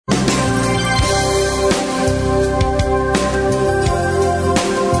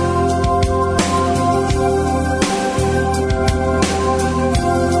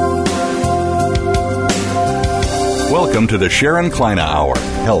Welcome to the Sharon Kleina Hour,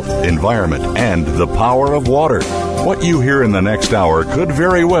 Health, Environment, and the Power of Water. What you hear in the next hour could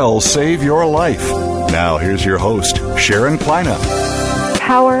very well save your life. Now, here's your host, Sharon Kleina.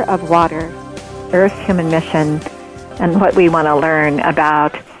 Power of Water, Earth's Human Mission, and what we want to learn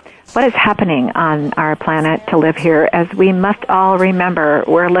about what is happening on our planet to live here, as we must all remember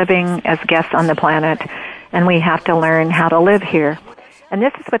we're living as guests on the planet, and we have to learn how to live here. And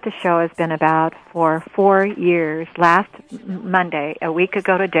this is what the show has been about for 4 years. Last Monday, a week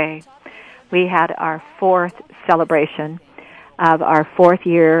ago today, we had our fourth celebration of our fourth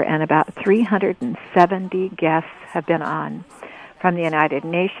year, and about 370 guests have been on, from the United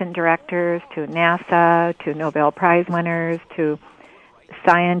Nations directors to NASA to Nobel Prize winners to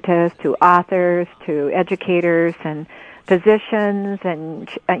scientists to authors to educators and physicians and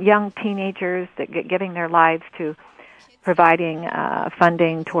young teenagers that giving their lives to providing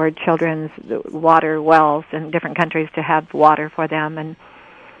funding toward children's water wells in different countries to have water for them, and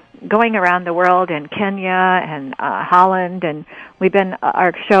going around the world in Kenya and Holland, and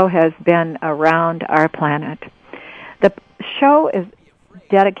our show has been around our planet. The show is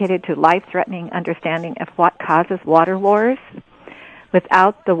dedicated to life-threatening understanding of what causes water wars.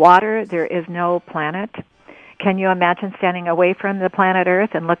 Without the water, there is no planet. Can you imagine standing away from the planet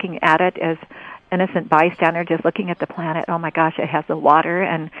Earth and looking at it as innocent bystander, just looking at the planet? Oh my gosh, it has the water,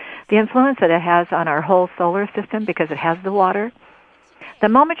 and the influence that it has on our whole solar system because it has the water. The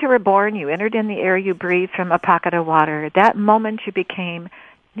moment you were born, you entered in the air you breathed from a pocket of water. That moment you became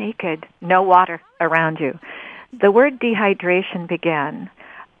naked, no water around you. The word dehydration began,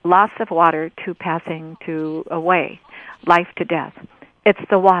 loss of water to passing to away, life to death. It's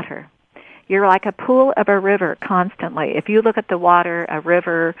the water. You're like a pool of a river constantly. If you look at the water, a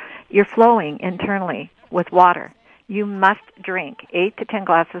river, you're flowing internally with water. You must drink 8 to 10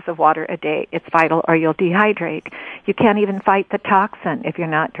 glasses of water a day. It's vital, or you'll dehydrate. You can't even fight the toxin if you're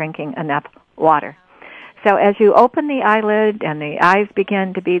not drinking enough water. So as you open the eyelid and the eyes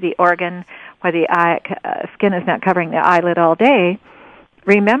begin to be the organ where the skin is not covering the eyelid all day,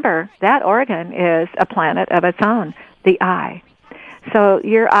 remember that organ is a planet of its own, the eye. So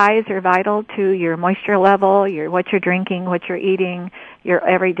your eyes are vital to your moisture level, what you're drinking, what you're eating, your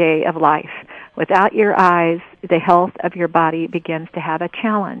everyday of life. Without your eyes, the health of your body begins to have a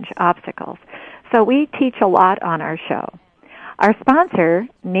challenge, obstacles. So we teach a lot on our show. Our sponsor,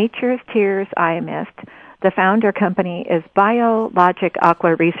 Nature's Tears Eye Mist, the founder company is Biologic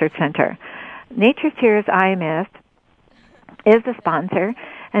Aqua Research Center. Nature's Tears Eye Mist is the sponsor,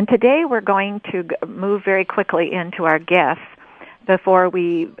 and today we're going to move very quickly into our guests before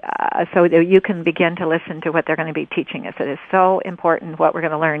so that you can begin to listen to what they're going to be teaching us. It is so important what we're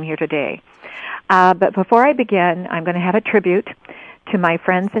going to learn here today. But before I begin, I'm going to have a tribute to my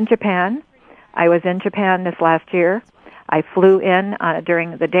friends in Japan. I was in Japan this last year. I flew in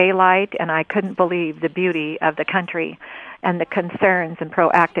during the daylight, and I couldn't believe the beauty of the country and the concerns and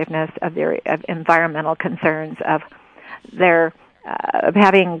proactiveness of their environmental concerns, of their of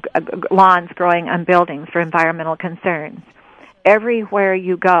having lawns growing on buildings for environmental concerns. Everywhere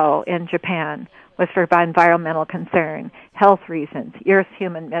you go in Japan was for environmental concern, health reasons, Earth's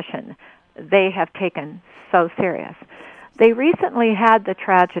Human Mission. They have taken so serious. They recently had the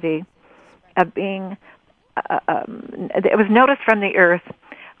tragedy of being, it was noticed from the Earth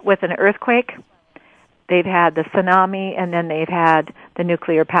with an earthquake. They've had the tsunami, and then they've had the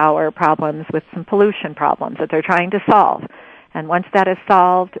nuclear power problems with some pollution problems that they're trying to solve. And once that is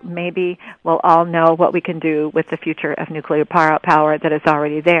solved, maybe we'll all know what we can do with the future of nuclear power that is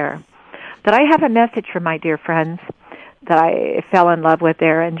already there. But I have a message for my dear friends that I fell in love with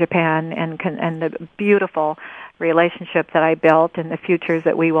there in Japan, and the beautiful relationship that I built and the futures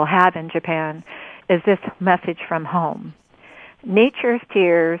that we will have in Japan is this message from home. Nature's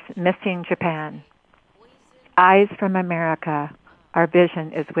Tears, Missing Japan. Eyes from America, our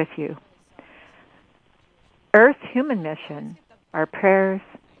vision is with you. Earth's Human Mission, our prayers,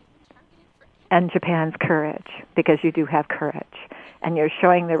 and Japan's courage, because you do have courage. And you're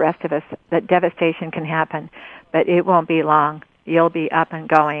showing the rest of us that devastation can happen, but it won't be long. You'll be up and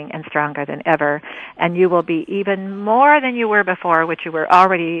going and stronger than ever. And you will be even more than you were before, which you were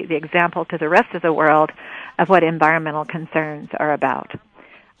already the example to the rest of the world of what environmental concerns are about.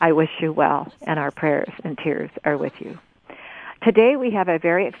 I wish you well, and our prayers and tears are with you. Today we have a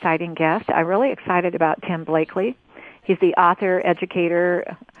very exciting guest. I'm really excited about Tim Blakely. He's the author,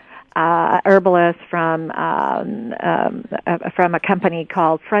 educator, herbalist from a company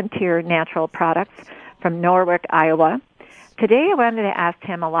called Frontier Natural Products from Norwalk, Iowa. Today I wanted to ask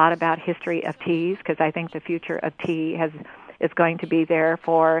him a lot about history of teas, because I think the future of tea is going to be there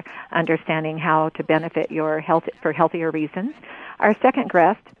for understanding how to benefit your health for healthier reasons. Our second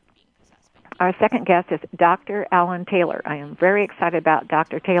guest is Dr. Alan Taylor. I am very excited about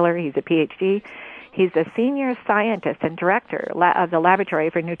Dr. Taylor. He's a PhD. He's a senior scientist and director of the Laboratory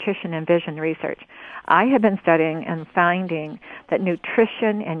for Nutrition and Vision Research. I have been studying and finding that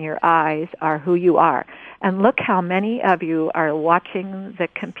nutrition and your eyes are who you are. And look how many of you are watching the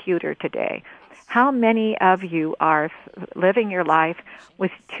computer today. How many of you are living your life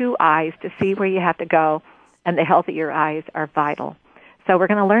with two eyes to see where you have to go, and the health of your eyes are vital. So we're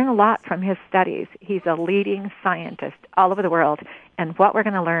going to learn a lot from his studies. He's a leading scientist all over the world, and what we're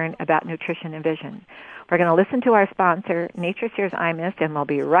going to learn about nutrition and vision. We're going to listen to our sponsor, Nature's Tears Eye Mist, and we'll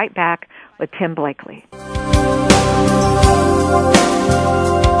be right back with Tim Blakely.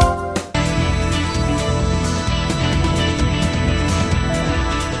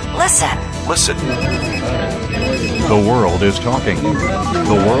 Listen. The world is talking.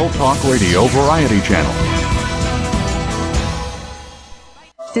 The World Talk Radio Variety Channel.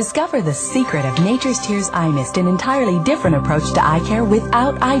 Discover the secret of Nature's Tears Eye Mist, an entirely different approach to eye care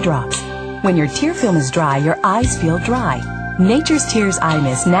without eye drops. When your tear film is dry, your eyes feel dry. Nature's Tears Eye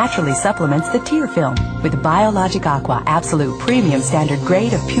Mist naturally supplements the tear film with Biologic Aqua Absolute Premium Standard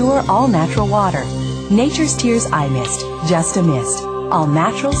Grade of pure, all-natural water. Nature's Tears Eye Mist, just a mist. All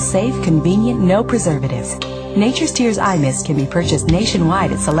natural, safe, convenient, no preservatives. Nature's Tears Eye Mist can be purchased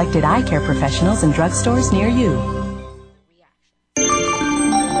nationwide at selected eye care professionals and drugstores near you.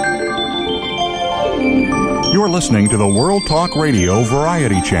 You're listening to the World Talk Radio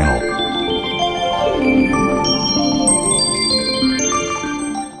Variety Channel.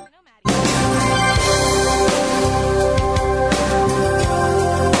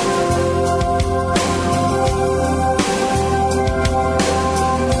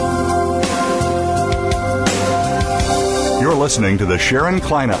 Listening to the Sharon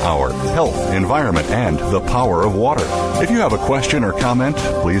Kleine Hour, Health, Environment, and the Power of Water. If you have a question or comment,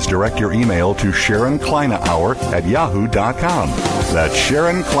 please direct your email to SharonKleineHour@yahoo.com. That's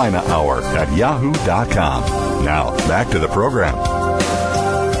SharonKleineHour@yahoo.com. Now, back to the program.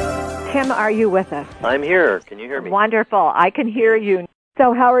 Tim, are you with us? I'm here. Can you hear me? Wonderful. I can hear you.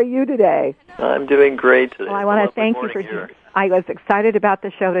 So how are you today? I'm doing great today. Well, I want to thank you for I was excited about the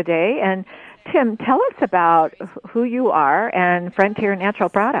show today, and Tim, tell us about who you are and Frontier Natural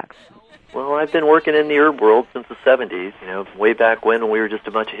Products. Well, I've been working in the herb world since the 70s, way back when we were just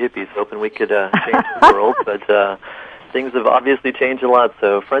a bunch of hippies hoping we could change the world, but things have obviously changed a lot.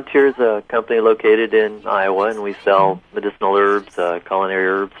 So Frontier is a company located in Iowa, and we sell medicinal herbs, culinary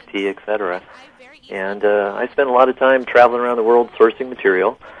herbs, tea, etc. And I spend a lot of time traveling around the world sourcing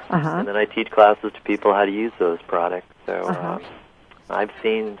material, and then I teach classes to people how to use those products. So I've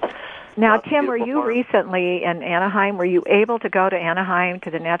seen... Now, Tim, were you recently in Anaheim? Were you able to go to Anaheim to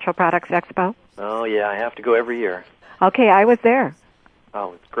the Natural Products Expo? Oh, yeah, I have to go every year. Okay, I was there.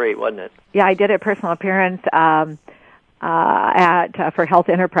 Oh, it's great, wasn't it? Yeah, I did a personal appearance for Health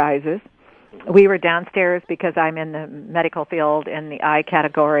Enterprises. We were downstairs because I'm in the medical field in the eye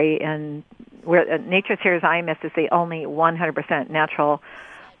category, and Nature's Tears Eye Mist is the only 100% natural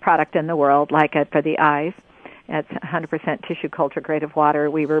product in the world like it for the eyes. It's 100% tissue culture grade of water.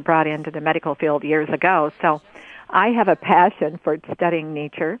 We were brought into the medical field years ago, so I have a passion for studying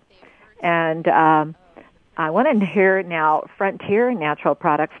nature. And I want to hear now, Frontier Natural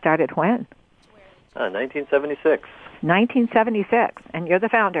Products started when? 1976. 1976, and you're the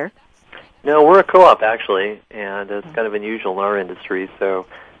founder. No, we're a co-op, actually, and it's kind of unusual in our industry. So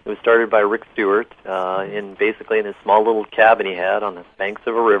it was started by Rick Stewart in a small little cabin he had on the banks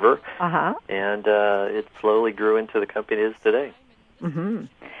of a river, and it slowly grew into the company it is today.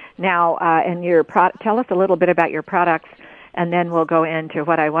 Now, and tell us a little bit about your products, and then we'll go into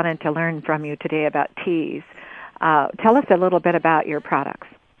what I wanted to learn from you today about teas. Tell us a little bit about your products.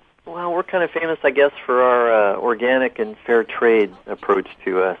 Well, we're kind of famous, I guess, for our organic and fair trade approach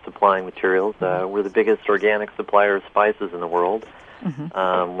to supplying materials. We're the biggest organic supplier of spices in the world.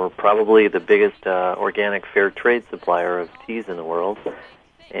 We're probably the biggest organic fair trade supplier of teas in the world,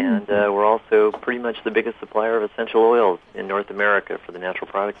 and we're also pretty much the biggest supplier of essential oils in North America for the natural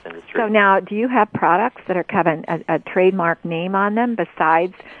products industry. So now, do you have products that are having a trademark name on them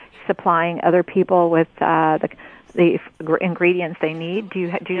besides supplying other people with the ingredients they need? Do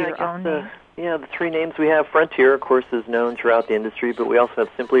you your own name? The three names we have. Frontier, of course, is known throughout the industry, but we also have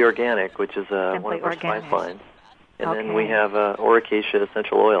Simply Organic, which is one of our spice lines. And then we have Oricacia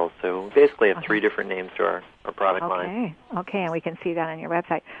Essential Oils. So we basically have three different names to our product line. Okay, and we can see that on your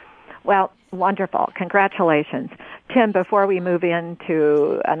website. Well, wonderful. Congratulations. Tim, before we move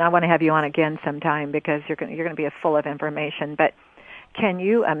into, and I want to have you on again sometime because you're going to be full of information, but can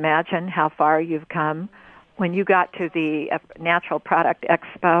you imagine how far you've come when you got to the Natural Product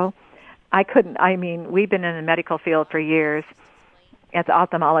Expo? We've been in the medical field for years. It's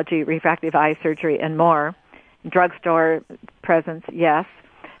ophthalmology, refractive eye surgery, and more. Drugstore presence, yes.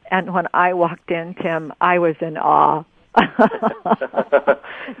 And when I walked in, Tim, I was in awe.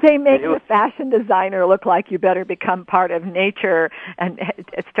 They make the fashion designer look like you better become part of nature and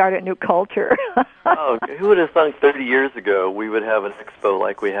start a new culture. Oh, who would have thought 30 years ago we would have an expo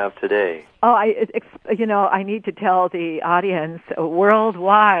like we have today? Oh, I need to tell the audience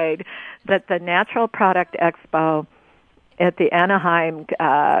worldwide that the Natural Product Expo at the Anaheim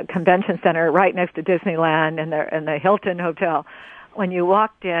Convention Center, right next to Disneyland and the Hilton Hotel. When you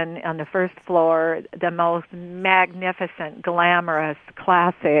walked in on the first floor, the most magnificent, glamorous,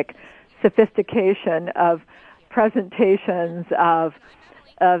 classic sophistication of presentations of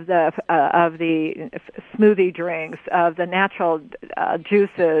the smoothie drinks, of the natural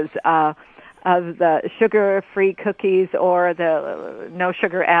juices, of the sugar-free cookies or the no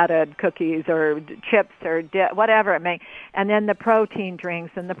sugar added cookies or chips or whatever it may, and then the protein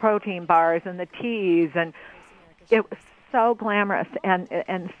drinks and the protein bars and the teas, and it was so glamorous and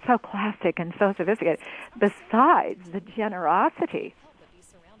so classic and so sophisticated, besides the generosity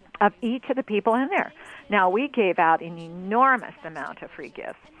of each of the people in there. Now, we gave out an enormous amount of free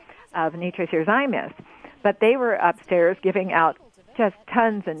gifts of Nature's Tears Eye Mist, but they were upstairs giving out just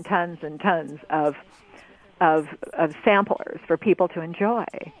tons and tons and tons of samplers for people to enjoy.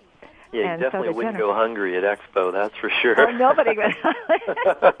 Yeah, you definitely wouldn't go hungry at Expo, that's for sure. Oh, nobody would.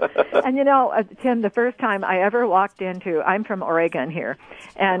 And Tim, the first time I ever walked into, I'm from Oregon here,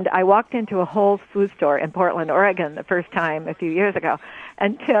 and I walked into a Whole Foods store in Portland, Oregon the first time a few years ago.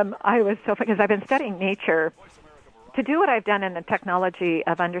 And Tim, I was so, because I've been studying nature to do what I've done in the technology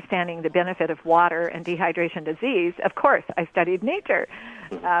of understanding the benefit of water and dehydration disease. Of course, I studied nature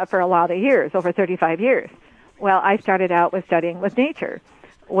for a lot of years, over 35 years. Well, I started out with studying with nature.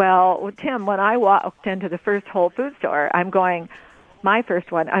 Well, Tim, when I walked into the first Whole Foods store, I'm going,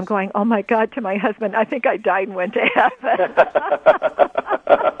 oh my God, to my husband, I think I died and went to heaven.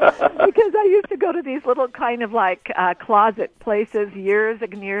 Because I used to go to these little kind of like closet places years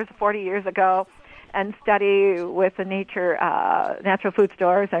and years, 40 years ago, and study with the natural food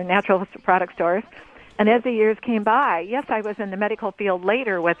stores or natural product stores. And as the years came by, yes, I was in the medical field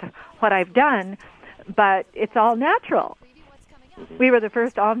later with what I've done, but it's all natural. We were the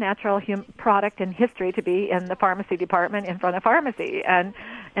first all-natural product in history to be in the pharmacy department in front of pharmacy. And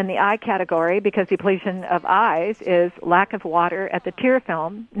in the eye category, because depletion of eyes is lack of water at the tear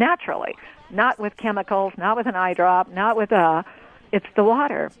film naturally, not with chemicals, not with an eye drop, not with it's the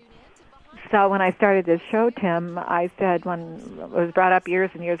water. So when I started this show, Tim, I said, when it was brought up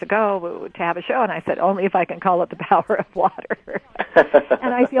years and years ago to have a show, and I said, only if I can call it the power of water.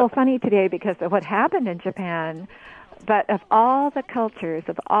 And I feel funny today because of what happened in Japan. But of all the cultures,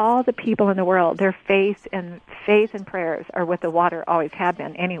 of all the people in the world, their faith and prayers are with the water, always have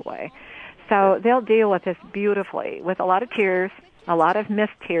been anyway. So they'll deal with this beautifully, with a lot of tears, a lot of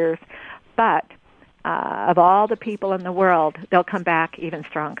missed tears. But of all the people in the world, they'll come back even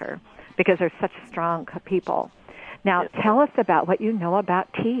stronger because they're such strong people. Now, tell us about what you know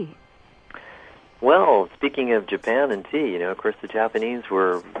about tea. Well, speaking of Japan and tea, of course, the Japanese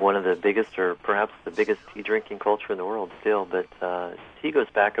were one of the biggest, or perhaps the biggest tea-drinking culture in the world still, but tea goes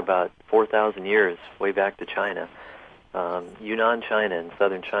back about 4,000 years, way back to China. Yunnan, China, and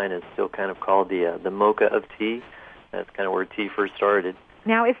southern China is still kind of called the Mocha of tea. That's kind of where tea first started.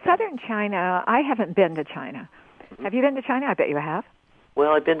 Now, is southern China, I haven't been to China. Mm-hmm. Have you been to China? I bet you have.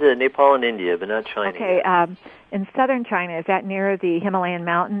 Well, I've been to Nepal and India, but not China. Okay, in southern China, is that near the Himalayan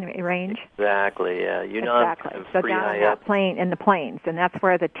mountain range? Exactly, yeah. Yunnan, exactly. So down in that in the plains, and that's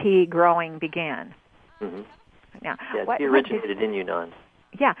where the tea growing began. Mm-hmm. Now, tea originated in Yunnan.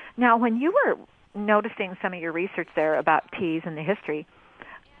 Yeah. Now, when you were noticing some of your research there about teas and the history,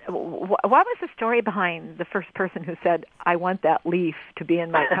 what was the story behind the first person who said, "I want that leaf to be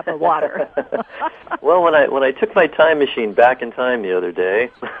in my cup of water"? Well, when I took my time machine back in time the other day,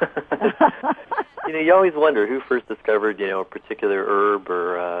 you always wonder who first discovered, a particular herb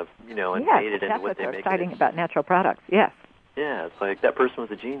or and made it into what they make. That's what's exciting about natural products. Yes. Yeah, it's like that person was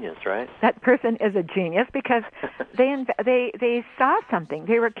a genius, right? That person is a genius because they saw something.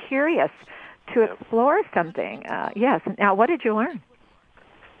 They were curious to explore something. Yes. Now, what did you learn?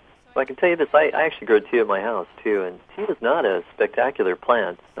 Well, I can tell you this. I actually grow tea at my house, too, and tea is not a spectacular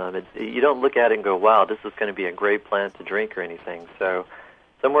plant. You don't look at it and go, wow, this is going to be a great plant to drink or anything. So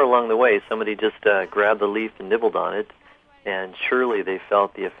somewhere along the way, somebody just grabbed the leaf and nibbled on it, and surely they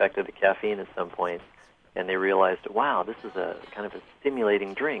felt the effect of the caffeine at some point, and they realized, wow, this is a kind of a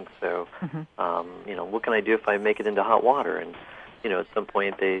stimulating drink. So, what can I do if I make it into hot water? And at some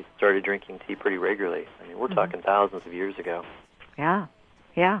point they started drinking tea pretty regularly. I mean, we're talking thousands of years ago. Yeah,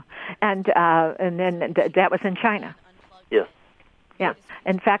 and then that was in China. Yes. Yeah.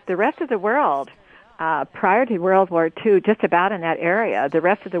 In fact, the rest of the world, prior to World War II, just about in that area, the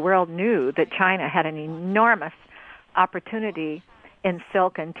rest of the world knew that China had an enormous opportunity in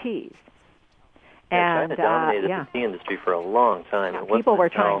silk and teas. And China dominated the tea industry for a long time. Yeah, people were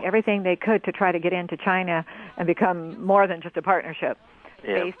trying everything they could to try to get into China and become more than just a partnership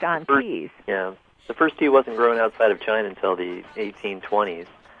based on teas. Yeah. The first tea wasn't grown outside of China until the 1820s.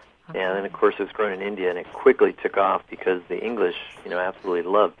 And then, of course, it was grown in India, and it quickly took off because the English, absolutely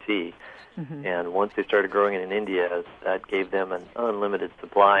loved tea. And once they started growing it in India, that gave them an unlimited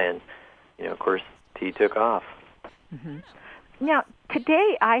supply, and, of course, tea took off. Now,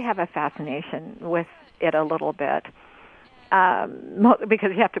 today I have a fascination with it a little bit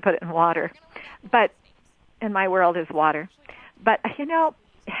because you have to put it in water. But in my world is water. But,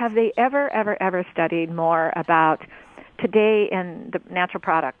 have they ever studied more about today in the natural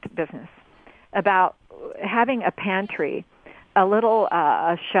product business, about having a pantry, a little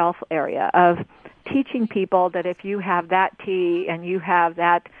shelf area of teaching people that if you have that tea and you have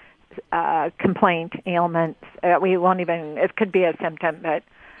that complaint, ailment, it could be a symptom, but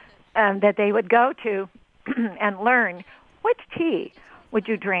that they would go to and learn which tea would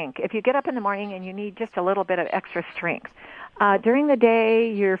you drink if you get up in the morning and you need just a little bit of extra strength. During the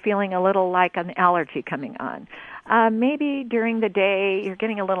day, you're feeling a little like an allergy coming on. Maybe during the day, you're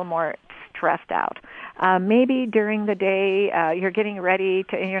getting a little more stressed out. Maybe during the day, you're getting ready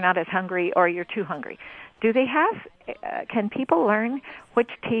to, you're not as hungry or you're too hungry. Do they have, can people learn which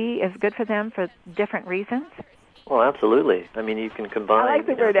tea is good for them for different reasons? Well, absolutely. I mean, you can combine. I like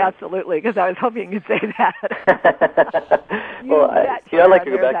the word absolutely because I was hoping you'd say that. I like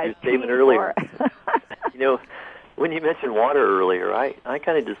to go back to your statement earlier. When you mentioned water earlier, I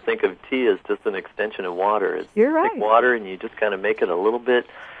kind of just think of tea as just an extension of water. You're right. Take water and you just kind of make it a little bit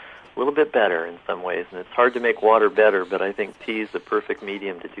better in some ways. And it's hard to make water better, but I think tea is the perfect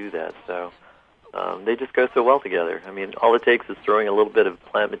medium to do that. So they just go so well together. I mean, all it takes is throwing a little bit of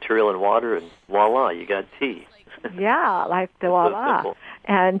plant material in water, and voila, you got tea. Yeah, like the voila. So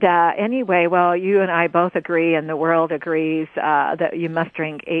and anyway, well, you and I both agree, and the world agrees, that you must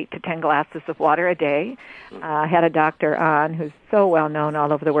drink 8 to 10 glasses of water a day. I had a doctor on who's so well known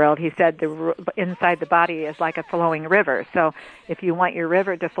all over the world. He said inside the body is like a flowing river. So if you want your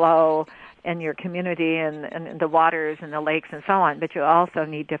river to flow in your community and the waters and the lakes and so on, but you also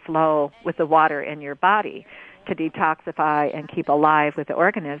need to flow with the water in your body to detoxify and keep alive with the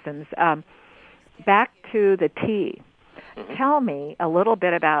organisms. Back to the tea. Tell me a little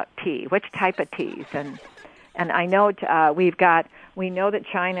bit about tea. Which type of teas? And I know we know that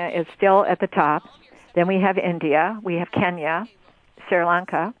China is still at the top. Then we have India, we have Kenya, Sri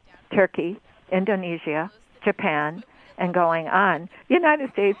Lanka, Turkey, Indonesia, Japan, and going on. The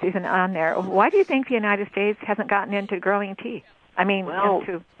United States isn't on there. Why do you think the United States hasn't gotten into growing tea? I mean,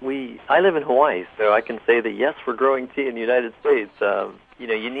 I live in Hawaii, so I can say that yes, we're growing tea in the United States.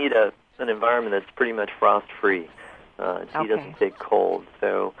 You need an environment that's pretty much frost-free. Tea doesn't take cold,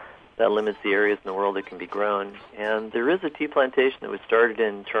 so that limits the areas in the world that can be grown. And there is a tea plantation that was started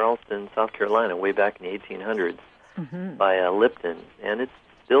in Charleston, South Carolina, way back in the 1800s by Lipton, and it's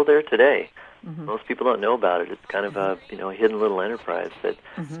still there today. Most people don't know about it. It's kind of a hidden little enterprise, but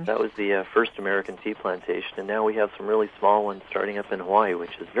that was the first American tea plantation, and now we have some really small ones starting up in Hawaii,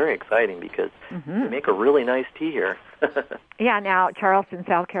 which is very exciting because we make a really nice tea here. Yeah, now Charleston,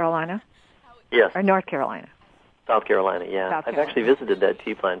 South Carolina? Yes. Or North Carolina? South Carolina, yeah. I've actually visited that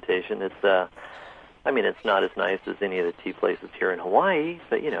tea plantation. It's, it's not as nice as any of the tea places here in Hawaii,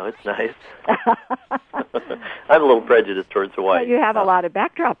 but, it's nice. I'm a little prejudiced towards Hawaii. Well, you have a lot of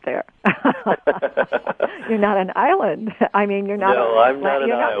backdrop there. You're not an island. I mean, you're not. No, I'm not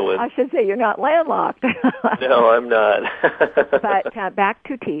an island. I should say you're not landlocked. No, I'm not. But back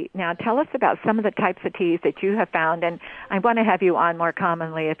to tea. Now, tell us about some of the types of teas that you have found, and I want to have you on more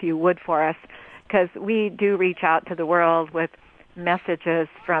commonly, if you would, for us, because we do reach out to the world with messages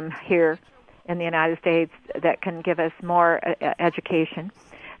from here in the United States that can give us more education.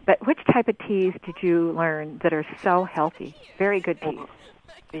 But which type of teas did you learn that are so healthy? Very good teas.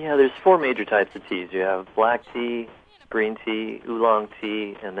 Yeah, there's 4 major types of teas. You have black tea, green tea, oolong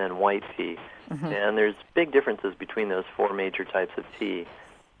tea, and then white tea. And there's big differences between those 4 major types of tea.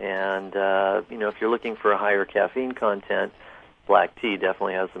 And, if you're looking for a higher caffeine content, black tea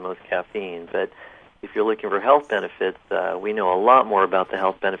definitely has the most caffeine, but if you're looking for health benefits, we know a lot more about the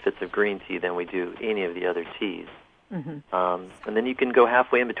health benefits of green tea than we do any of the other teas. And then you can go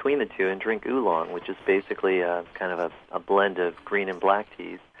halfway in between the two and drink oolong, which is basically kind of a blend of green and black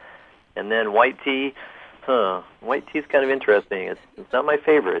teas. And then white tea, white tea is kind of interesting. It's not my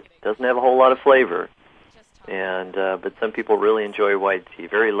favorite. It doesn't have a whole lot of flavor. And but some people really enjoy white tea.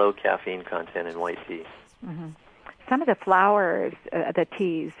 Very low caffeine content in white tea. Some of the flowers, the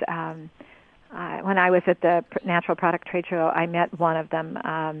teas. When I was at the Natural Product Trade Show, I met one of them.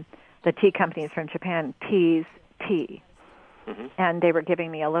 The tea companies from Japan, Teas Tea, and they were giving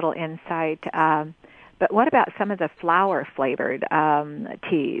me a little insight. But what about some of the flower flavored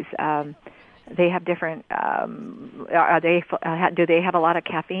teas? They have different. Do they have a lot of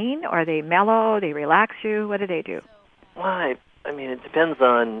caffeine? Or are they mellow? They relax you? What do they do? Well, I mean, it depends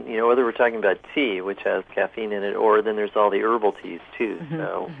on whether we're talking about tea, which has caffeine in it, or then there's all the herbal teas too.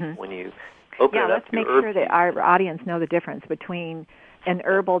 So when you open it up let's to make herb sure that our audience know the difference between an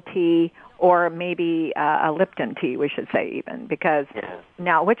herbal tea or maybe a Lipton tea, we should say even, because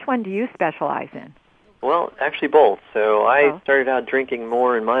now which one do you specialize in? Well, actually both. So I started out drinking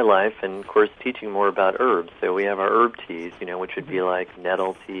more in my life and, of course, teaching more about herbs. So we have our herb teas, which would be like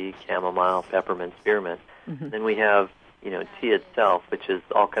nettle tea, chamomile, peppermint, spearmint. Then we have, tea itself, which is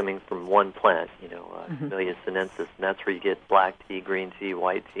all coming from one plant, Camellia sinensis, and that's where you get black tea, green tea,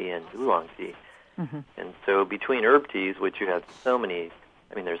 white tea, and oolong tea. And so between herb teas, which you have so many,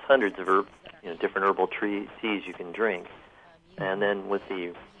 there's hundreds of different herbal teas you can drink. And then with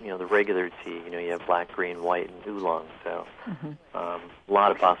the, the regular tea, you have black, green, white, and oolong. So a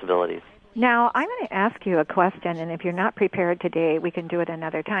lot of possibilities. Now, I'm going to ask you a question, and if you're not prepared today, we can do it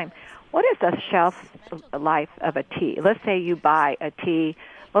another time. What is the shelf life of a tea? Let's say you buy a tea.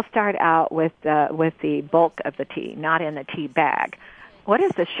 We'll start out with the bulk of the tea, not in the tea bag. What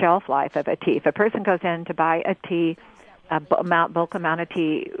is the shelf life of a tea? If a person goes in to buy a tea, bulk amount of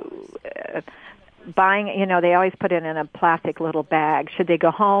tea, buying, they always put it in a plastic little bag. Should they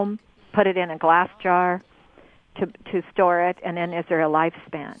go home, put it in a glass jar to store it, and then is there a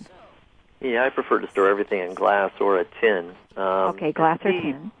lifespan? Yeah, I prefer to store everything in glass or a tin. Okay, glass or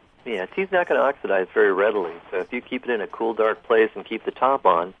tin. Yeah, tea's not going to oxidize very readily. So if you keep it in a cool, dark place and keep the top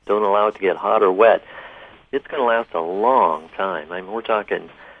on, don't allow it to get hot or wet, it's going to last a long time. We're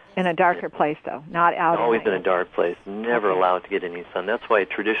talking... In a darker place, though, not out. Always in a dark place. Never allow it to get any sun. That's why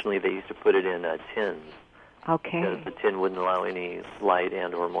traditionally they used to put it in tins. Okay. Because the tin wouldn't allow any light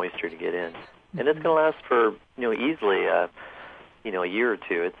and or moisture to get in. And it's going to last for, easily, a year or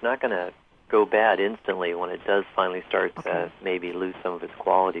two. It's not going to go bad instantly when it does finally start to maybe lose some of its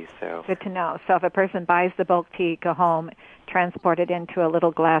qualities. So good to know. So if a person buys the bulk tea, go home, transport it into a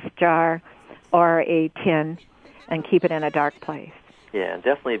little glass jar or a tin, and keep it in a dark place. Yeah,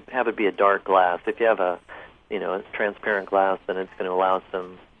 definitely have it be a dark glass. If you have a transparent glass, then it's going to allow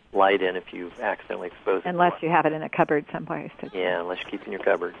some light in if you accidentally expose it. Unless you have it in a cupboard someplace. Yeah, unless you keep it in your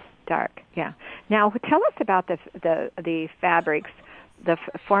cupboard. Dark, yeah. Now, tell us about the fabrics, the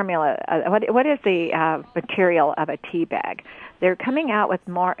formula. What is the material of a tea bag? They're coming out with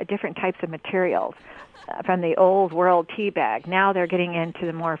more different types of materials from the old world tea bag. Now they're getting into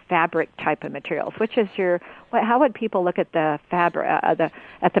the more fabric type of materials. Which is how would people look at the fabric,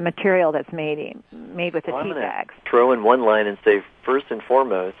 at the material that's made with the tea bags? Throw in one line and say, first and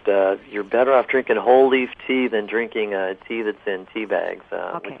foremost, you're better off drinking whole leaf tea than drinking tea that's in tea bags,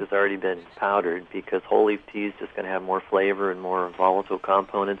 which has already been powdered, because whole leaf tea is just going to have more flavor and more volatile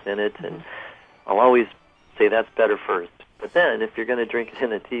components in it. And I'll always say that's better first. But then, if you're going to drink it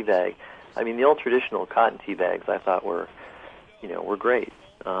in a tea bag, the old traditional cotton tea bags I thought were great.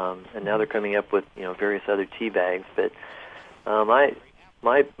 And now they're coming up with, various other tea bags. But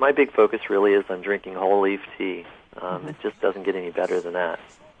my big focus really is on drinking whole leaf tea. It just doesn't get any better than that.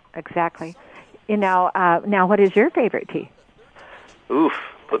 Exactly. Now what is your favorite tea? Oof,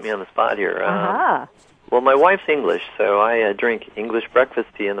 put me on the spot here. Well, my wife's English, so I drink English breakfast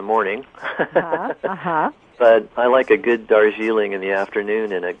tea in the morning. But I like a good Darjeeling in the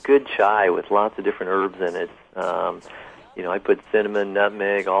afternoon and a good chai with lots of different herbs in it. I put cinnamon,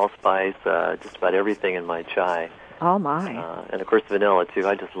 nutmeg, allspice, just about everything in my chai. Oh, my. And, of course, vanilla, too.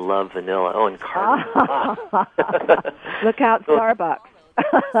 I just love vanilla. Oh, and cardamom. Look out, Starbucks.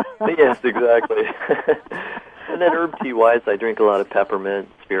 Yes, exactly. And then herb tea-wise, I drink a lot of peppermint,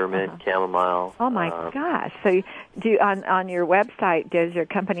 spearmint, chamomile. Oh, my gosh. So on your website, does your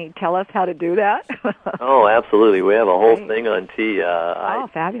company tell us how to do that? Oh, absolutely. We have a whole thing on tea.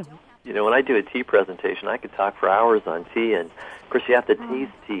 Fabulous. When I do a tea presentation, I could talk for hours on tea. And, of course, you have to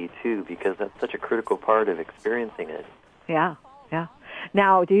taste tea, too, because that's such a critical part of experiencing it. Yeah. Yeah.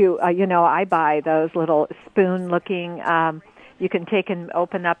 Now, do you, I buy those little spoon-looking, you can take and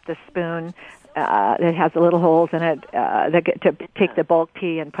open up the spoon that has the little holes in it to take the bulk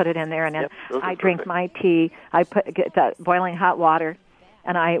tea and put it in there, and then I drink my tea. I get the boiling hot water,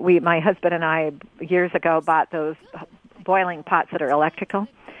 and my husband and I years ago bought those boiling pots that are electrical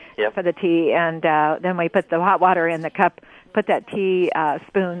for the tea, and then we put the hot water in the cup, put that tea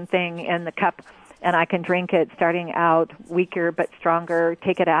spoon thing in the cup, and I can drink it starting out weaker but stronger,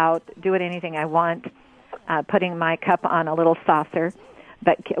 take it out, do it anything I want, putting my cup on a little saucer,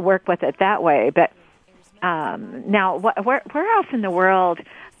 but work with it that way. But now, where else in the world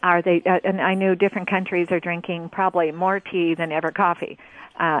are they, and I know different countries are drinking probably more tea than ever coffee.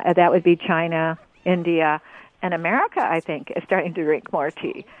 That would be China, India, and America, I think, is starting to drink more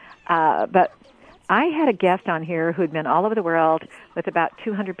tea. But I had a guest on here who'd been all over the world with about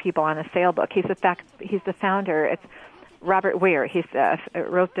 200 people on a sailboat. He's the founder. It's Robert Weir. He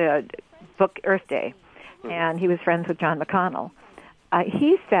wrote the book Earth Day, and he was friends with John McConnell.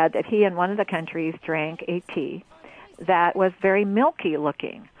 He said that he in one of the countries drank a tea that was very milky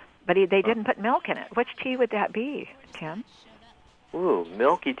looking, but they didn't put milk in it. Which tea would that be, Tim? Ooh,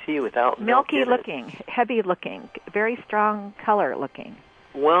 milky tea without milk in it. Milky looking, heavy looking, very strong color looking.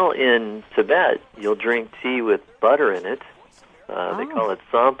 Well, in Tibet, you'll drink tea with butter in it. They call it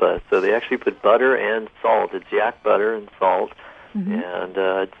sampa. So they actually put butter and salt. It's yak butter and salt, and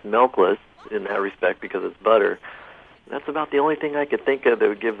it's milkless in that respect because it's butter. That's about the only thing I could think of that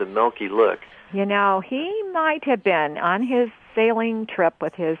would give the milky look. You know, he might have been on his sailing trip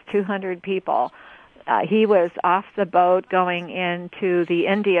with his 200 people. He was off the boat going into the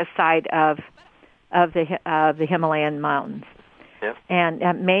India side of the Himalayan mountains. Yep. And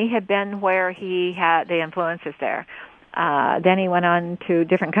it may have been where he had the influences there. Then he went on to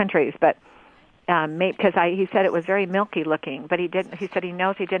different countries, but because he said it was very milky looking, but he didn't. He said he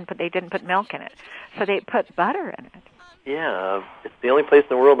knows they didn't put milk in it, so they put butter in it. Yeah, it's the only place in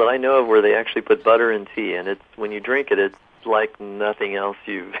the world that I know of where they actually put butter in tea, and it's when you drink it, it's like nothing else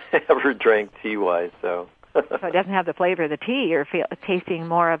you've ever drank tea-wise. So it doesn't have the flavor of the tea. You're tasting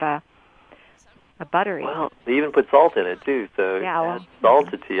more of a buttery. Well, they even put salt in it too. So add salt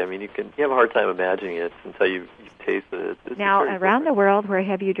to tea. I mean, you have a hard time imagining it until you taste it. It's now, around the world, where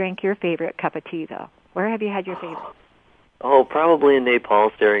have you drank your favorite cup of tea, though? Where have you had your favorite? Oh, probably in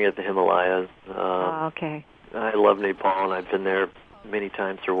Nepal, staring at the Himalayas. Okay. I love Nepal, and I've been there many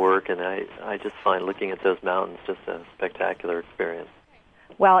times for work, and I just find looking at those mountains just a spectacular experience.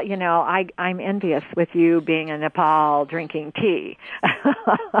 Well, you know, I'm envious with you being in Nepal drinking tea.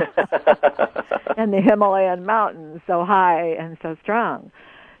 And the Himalayan mountains, so high and so strong.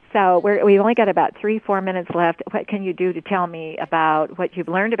 So we've only got about 3-4 minutes left. What can you do to tell me about what you've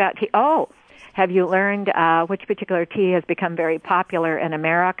learned about tea? Oh, have you learned which particular tea has become very popular in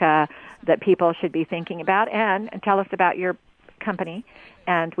America that people should be thinking about? And tell us about your company.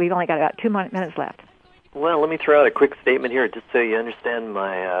 And we've only got about 2 minutes left. Well, let me throw out a quick statement here just so you understand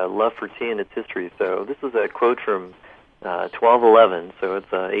my love for tea and its history. So this is a quote from 1211, so it's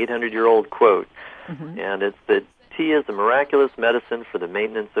an 800-year-old quote, and it's that tea is a miraculous medicine for the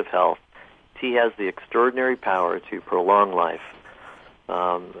maintenance of health. Tea has the extraordinary power to prolong life.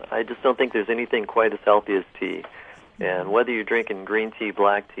 I just don't think there's anything quite as healthy as tea. And whether you're drinking green tea,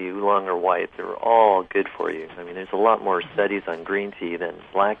 black tea, oolong, or white, they're all good for you. I mean, there's a lot more studies on green tea than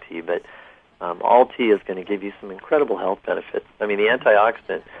black tea, but all tea is going to give you some incredible health benefits. I mean, the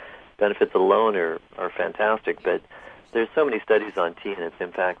antioxidant benefits alone are fantastic, but there's so many studies on tea and its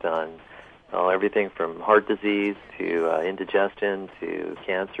impact on everything from heart disease to indigestion to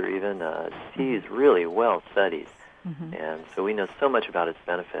cancer even. Tea is really well studied, and so we know so much about its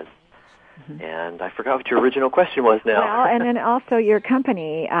benefits. And I forgot what your original question was now. Well, and then also your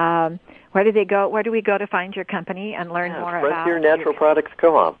company. Where do they go? Where do we go to find your company and learn more about Frontier Natural Products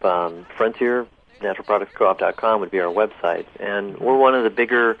Co-op. FrontierNaturalProductsCoop.com would be our website. And we're one of the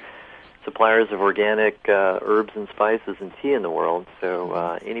bigger suppliers of organic herbs and spices and tea in the world,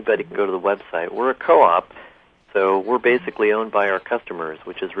 so anybody can go to the website. We're a co-op, so we're basically owned by our customers,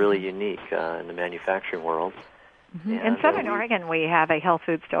 which is really unique in the manufacturing world. In Southern Oregon, we have a health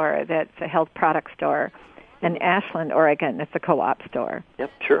food store that's a health product store. In Ashland, Oregon, it's a co-op store.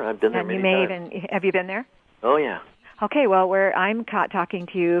 Yep, sure. I've been there many times. Have you been there? Oh, yeah. Okay, well, I'm talking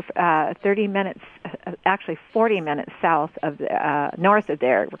to you 30 minutes, actually 40 minutes south of, north of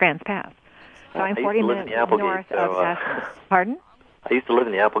there, Grants Pass. So I'm 40 minutes north of Ashland. Pardon? I used to live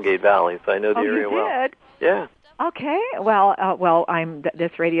in the Applegate Valley, so I know the area well. Oh, you did? Yeah. Okay, well,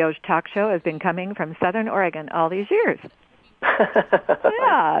 this radio talk show has been coming from Southern Oregon all these years.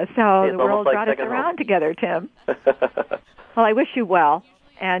 Yeah, so the world brought us around together, Tim. Well, I wish you well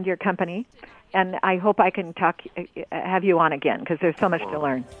and your company, and I hope I can have you on again because there's so much to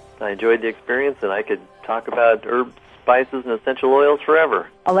learn. I enjoyed the experience, and I could talk about herbs, spices, and essential oils forever.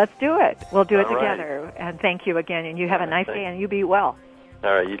 Oh, let's do it. We'll do it All together. right. And thank you again, and you have a nice day, and you be well.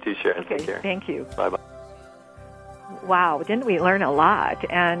 All right, you too, Sharon. Okay, take care. Thank you. Bye-bye. Wow, didn't we learn a lot?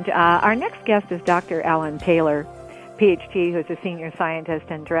 And our next guest is Dr. Alan Taylor, PhD, who's a senior scientist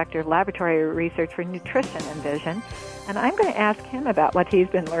and director of laboratory research for nutrition and vision. And I'm going to ask him about what he's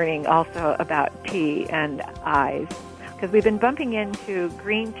been learning also about tea and eyes, because we've been bumping into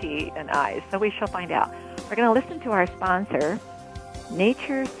green tea and eyes, so we shall find out. We're going to listen to our sponsor,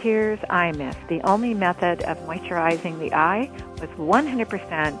 Nature's Tears Eye Mist, the only method of moisturizing the eye with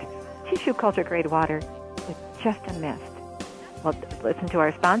 100% tissue culture grade water with just a mist. We'll listen to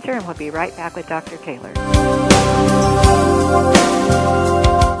our sponsor, and we'll be right back with Dr. Taylor.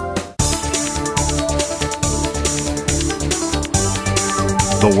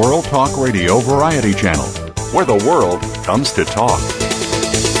 The World Talk Radio Variety Channel, where the world comes to talk.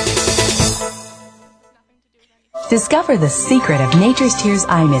 Discover the secret of Nature's Tears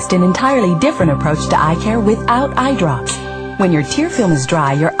Eye Mist, an entirely different approach to eye care without eye drops. When your tear film is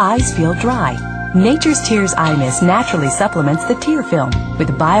dry, your eyes feel dry. Nature's Tears Eye Mist naturally supplements the tear film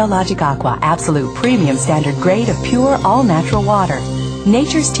with Biologic Aqua Absolute Premium Standard Grade of pure, all-natural water.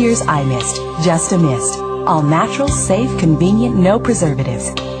 Nature's Tears Eye Mist, just a mist. All natural, safe, convenient, no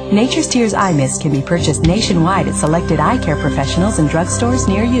preservatives. Nature's Tears Eye Mist can be purchased nationwide at selected eye care professionals and drugstores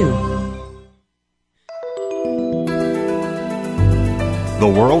near you. The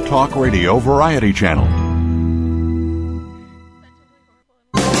World Talk Radio Variety Channel.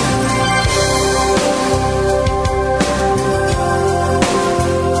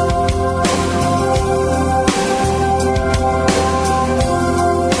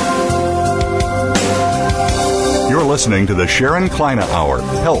 Listening to the Sharon Kleina Hour,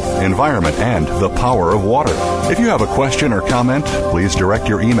 Health, Environment, and the Power of Water. If you have a question or comment, please direct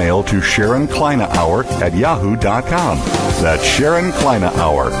your email to SharonKleinaHour@yahoo.com. That's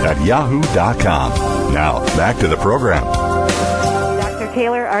SharonKleinaHour@yahoo.com. Now, back to the program. Dr.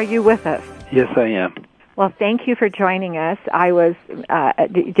 Taylor, are you with us? Yes, I am. Well, thank you for joining us.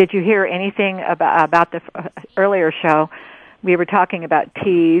 Did you hear anything about the earlier show? We were talking about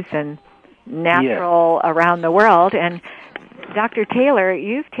teas and natural around the world. And Dr. Taylor,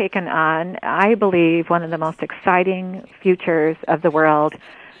 you've taken on, I believe, one of the most exciting futures of the world.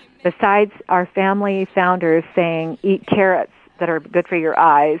 Besides our family founders saying, eat carrots that are good for your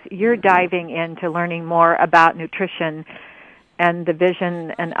eyes, you're diving into learning more about nutrition and the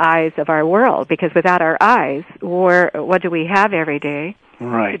vision and eyes of our world. Because without our eyes, what do we have every day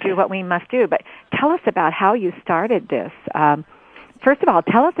to do what we must do? But tell us about how you started this. First of all,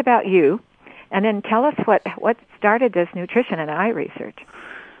 tell us about you. And then tell us what started this nutrition and eye research.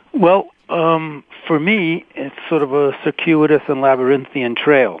 Well, for me, it's sort of a circuitous and labyrinthian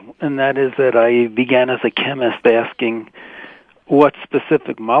trail, and that is that I began as a chemist asking what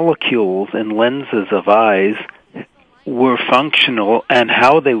specific molecules and lenses of eyes were functional and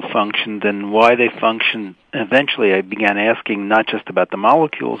how they functioned and why they functioned. Eventually, I began asking not just about the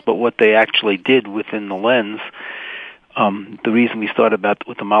molecules, but what they actually did within the lens. The reason we started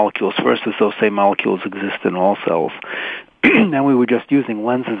with the molecules first is those same molecules exist in all cells. And we were just using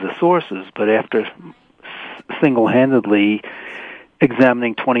lenses as sources, but after single-handedly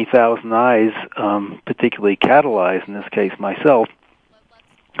examining 20,000 eyes, particularly cattle eyes, in this case myself,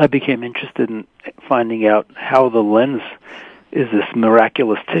 I became interested in finding out how the lens is this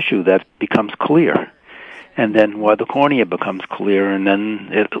miraculous tissue that becomes clear. And then why the cornea becomes clear, and then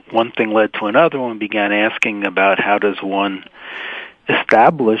one thing led to another, and we began asking about how does one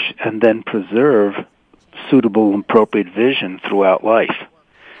establish and then preserve suitable and appropriate vision throughout life.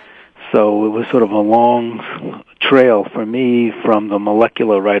 So it was sort of a long trail for me from the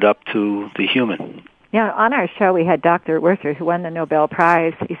molecular right up to the human. Yeah, on our show we had Dr. Werther, who won the Nobel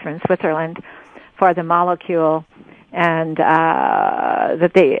Prize. He's from Switzerland for the molecule, and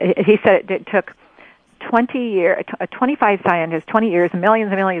he said it took 25 scientists, 20 years,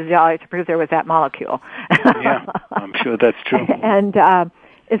 millions and millions of dollars to prove there was that molecule. Yeah, I'm sure that's true. And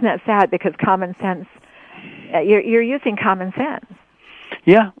isn't that sad? Because common sense, you're using common sense.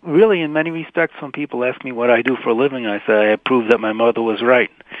 Yeah, really, in many respects, when people ask me what I do for a living, I say I prove that my mother was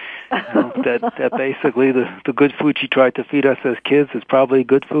right. That basically the good food she tried to feed us as kids is probably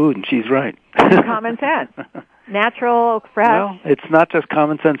good food, and she's right. Common sense. Natural, fresh. Well, it's not just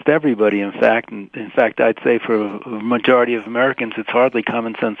common sense to everybody, in fact. In fact, I'd say for a majority of Americans, it's hardly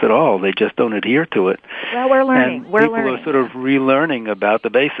common sense at all. They just don't adhere to it. Well, we're learning. And people are sort of relearning about the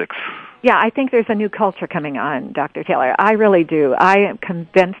basics. Yeah, I think there's a new culture coming on, Dr. Taylor. I really do. I am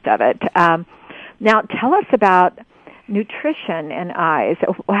convinced of it. Now, tell us about nutrition and eyes.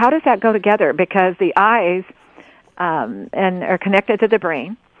 How does that go together? Because the eyes and are connected to the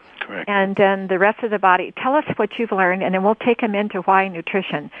brain. Correct. And then the rest of the body. Tell us what you've learned, and then we'll take them into why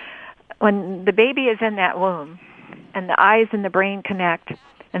nutrition. When the baby is in that womb, and the eyes and the brain connect,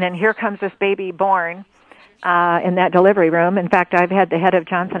 and then here comes this baby born in that delivery room. In fact, I've had the head of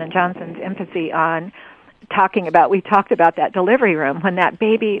Johnson & Johnson's Empathy on we talked about that delivery room when that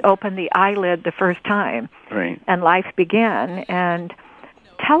baby opened the eyelid the first time. Right. And life began. And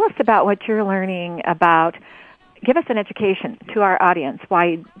tell us about what you're learning about, give us an education to our audience,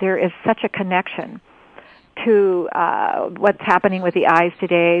 why there is such a connection to what's happening with the eyes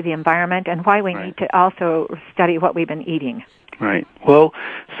today, the environment, and why we need to also study what we've been eating. Right. Well,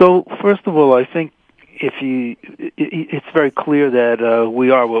 so first of all, I think it's very clear that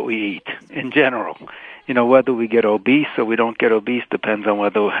we are what we eat in general. You know, whether we get obese or we don't get obese depends on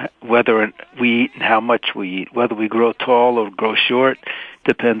whether we eat and how much we eat. Whether we grow tall or grow short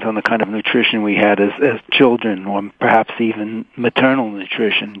depends on the kind of nutrition we had as children, or perhaps even maternal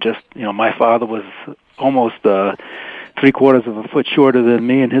nutrition. Just, you know, my father was almost 3/4 of a foot shorter than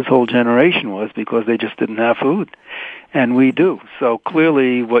me, and his whole generation was, because they just didn't have food. And we do. So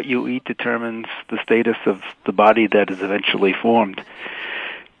clearly what you eat determines the status of the body that is eventually formed.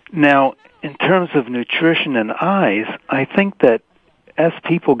 Now, in terms of nutrition and eyes, I think that as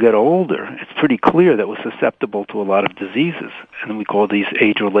people get older, it's pretty clear that we're susceptible to a lot of diseases, and we call these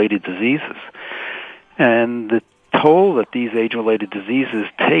age-related diseases. And the toll that these age-related diseases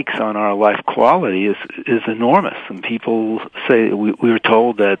takes on our life quality is enormous. And people say, we were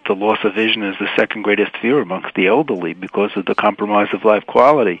told that the loss of vision is the second greatest fear amongst the elderly because of the compromise of life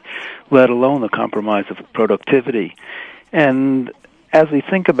quality, let alone the compromise of productivity. And as we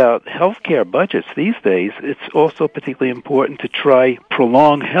think about healthcare budgets these days, it's also particularly important to try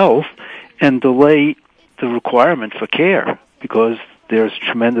prolong health and delay the requirement for care, because there's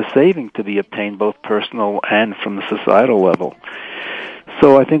tremendous saving to be obtained, both personal and from the societal level.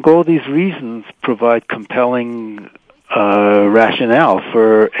 So I think all these reasons provide compelling rationale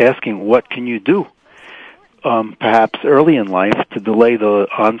for asking, what can you do, perhaps early in life, to delay the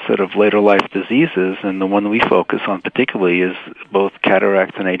onset of later life diseases? And the one we focus on particularly is both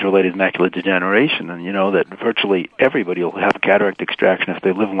cataract and age-related macular degeneration. And you know that virtually everybody will have cataract extraction if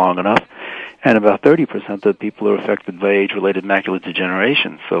they live long enough, and about 30% of the people are affected by age-related macular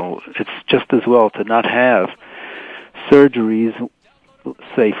degeneration. So it's just as well to not have surgeries,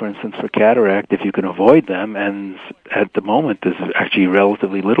 say, for instance, for cataract, if you can avoid them, and at the moment there's actually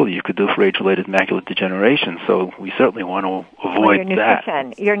relatively little you could do for age-related macular degeneration, so we certainly want to avoid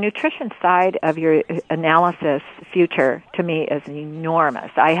that. Your nutrition side of your analysis future, to me, is enormous.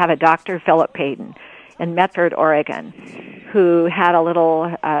 I have a Dr. Philip Payton in Medford, Oregon, who had a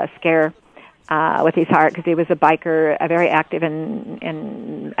little scare with his heart because he was a biker, very active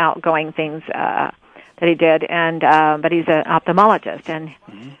in outgoing things that he did, and but he's an ophthalmologist, and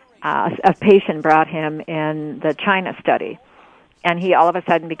a patient brought him in the China study, and he all of a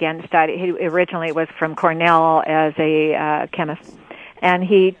sudden began to study. He originally was from Cornell as a chemist, and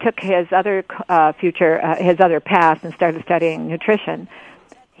he took his other his other past and started studying nutrition.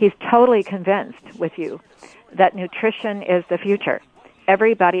 He's totally convinced with you that nutrition is the future.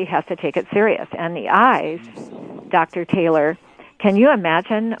 Everybody has to take it serious, and the eyes, Dr. Taylor. Can you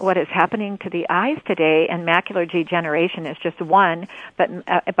imagine what is happening to the eyes today? And macular degeneration is just one, but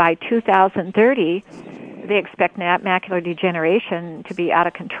by 2030, they expect macular degeneration to be out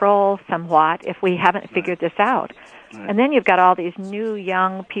of control somewhat if we haven't figured this out. Right. And then you've got all these new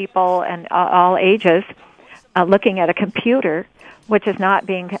young people and all ages looking at a computer, which is not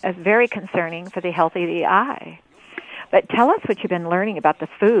being very concerning for the health of the eye. But tell us what you've been learning about the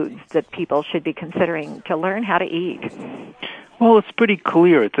foods that people should be considering to learn how to eat. Well, it's pretty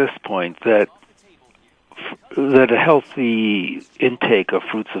clear at this point that a healthy intake of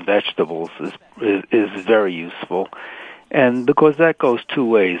fruits and vegetables is very useful, and because that goes two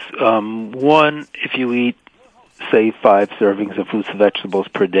ways. One, if you eat, say, 5 servings of fruits and vegetables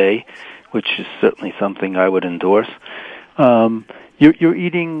per day, which is certainly something I would endorse, you're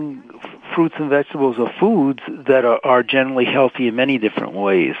eating fruits and vegetables or foods that are generally healthy in many different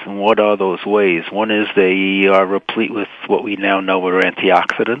ways. And what are those ways? One is they are replete with what we now know are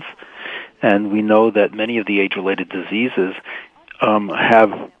antioxidants. And we know that many of the age-related diseases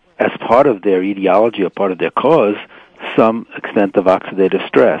have, as part of their etiology or part of their cause, some extent of oxidative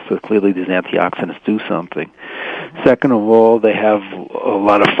stress. So clearly these antioxidants do something. Second of all, they have a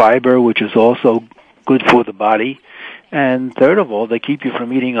lot of fiber, which is also good for the body. And third of all, they keep you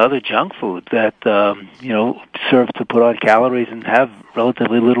from eating other junk food that, serve to put on calories and have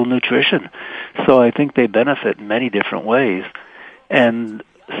relatively little nutrition. So I think they benefit in many different ways. And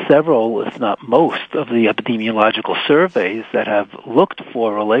several, if not most, of the epidemiological surveys that have looked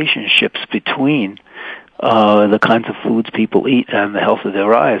for relationships between the kinds of foods people eat and the health of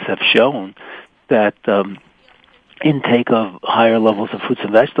their eyes have shown that intake of higher levels of fruits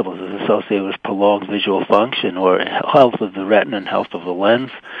and vegetables is associated with prolonged visual function or health of the retina and health of the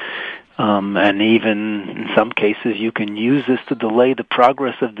lens. And even in some cases, you can use this to delay the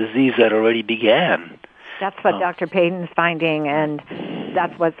progress of disease that already began. That's what Dr. Payton's finding, and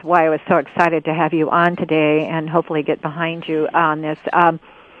that's why I was so excited to have you on today and hopefully get behind you on this.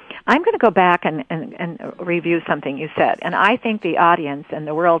 I'm going to go back and review something you said, and I think the audience and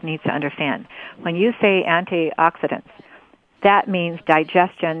the world needs to understand. When you say antioxidants, that means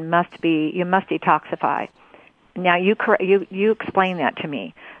digestion you must detoxify. Now, you explain that to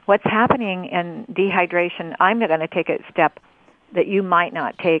me. What's happening in dehydration, I'm going to take a step that you might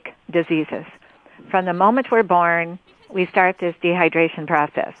not take diseases. From the moment we're born, we start this dehydration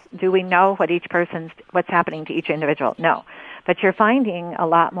process. Do we know what's happening to each individual? No. But you're finding a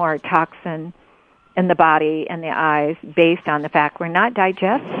lot more toxin in the body and the eyes based on the fact we're not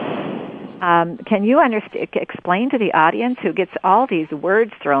digesting. Can you explain to the audience who gets all these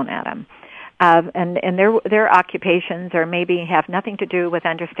words thrown at them, and their occupations or maybe have nothing to do with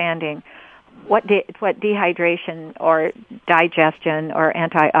understanding what dehydration or digestion or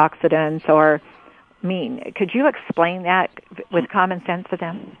antioxidants or mean? Could you explain that with common sense to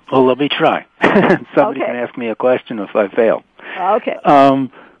them? Well, let me try. Somebody can ask me a question if I fail. Okay.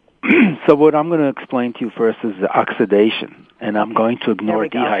 So what I'm going to explain to you first is the oxidation, and I'm going to ignore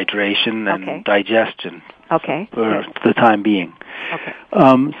dehydration and digestion for the time being. Okay.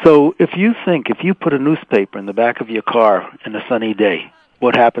 So if you put a newspaper in the back of your car in a sunny day,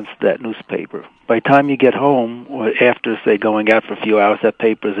 what happens to that newspaper? By the time you get home, or after, say, going out for a few hours, that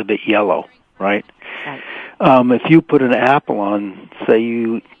paper is a bit yellow, right? If you put an apple on, say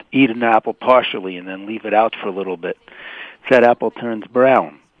you eat an apple partially and then leave it out for a little bit, that apple turns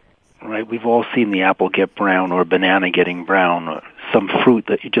brown, right? We've all seen the apple get brown or a banana getting brown or some fruit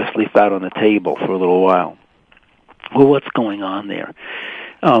that you just leave out on the table for a little while. Well, what's going on there?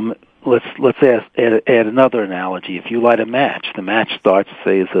 Let's add another analogy. If you light a match, the match starts,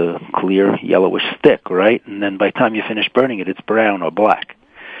 say, as a clear yellowish stick, right? And then by the time you finish burning it, it's brown or black.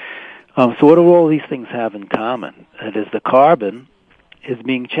 So what do all these things have in common? It is the carbon is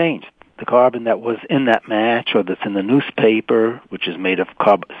being changed. The carbon that was in that match or that's in the newspaper, which is made of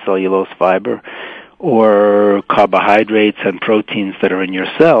cellulose fiber, or carbohydrates and proteins that are in your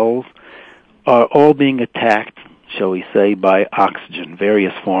cells, are all being attacked, shall we say, by oxygen,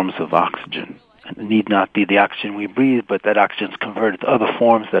 various forms of oxygen. It need not be the oxygen we breathe, but that oxygen is converted to other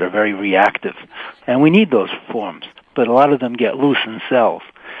forms that are very reactive. And we need those forms, but a lot of them get loose in cells.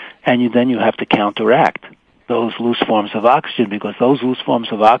 And then you have to counteract those loose forms of oxygen, because those loose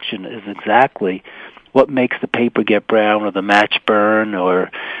forms of oxygen is exactly what makes the paper get brown or the match burn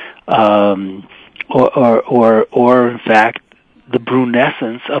or in fact, the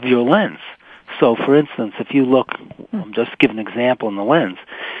brunescence of your lens. So, for instance, if you look, I'm just giving an example in the lens,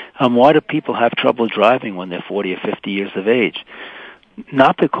 why do people have trouble driving when they're 40 or 50 years of age?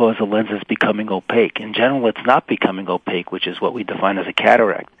 Not because the lens is becoming opaque. In general, it's not becoming opaque, which is what we define as a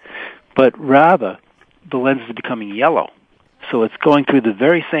cataract, but rather the lens is becoming yellow. So it's going through the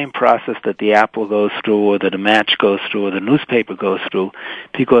very same process that the apple goes through or that a match goes through or the newspaper goes through,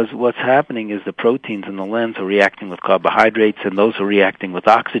 because what's happening is the proteins in the lens are reacting with carbohydrates, and those are reacting with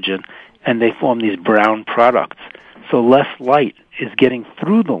oxygen, and they form these brown products. So less light is getting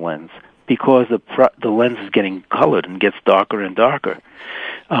through the lens because the lens is getting colored and gets darker and darker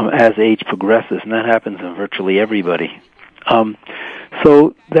as age progresses, and that happens in virtually everybody.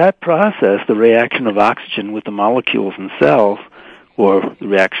 So that process, the reaction of oxygen with the molecules in cells, or the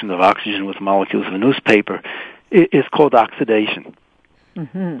reaction of oxygen with molecules in a newspaper, is called oxidation.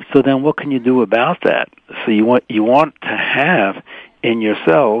 Mm-hmm. So then what can you do about that? So you want to have in your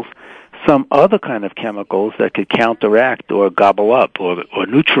cells some other kind of chemicals that could counteract or gobble up or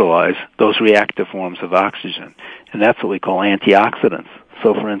neutralize those reactive forms of oxygen. And that's what we call antioxidants.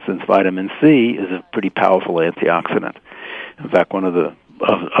 So, for instance, vitamin C is a pretty powerful antioxidant. In fact, one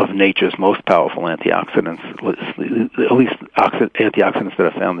of nature's most powerful antioxidants, at least antioxidants that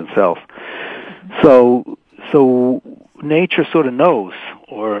are found in cells. So nature sort of knows,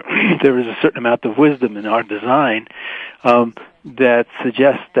 or there is a certain amount of wisdom in our design that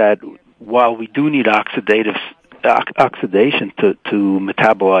suggests that while we do need oxidative oxidation to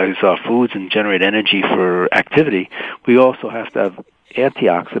metabolize our foods and generate energy for activity, we also have to have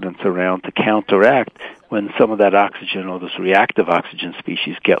antioxidants around to counteract when some of that oxygen or those reactive oxygen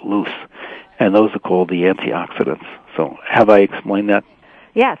species get loose. And those are called the antioxidants. So have I explained that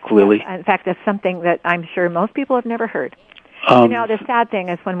clearly? Yes. In fact, it's something that I'm sure most people have never heard. The sad thing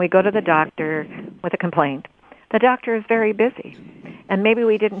is when we go to the doctor with a complaint, the doctor is very busy. And maybe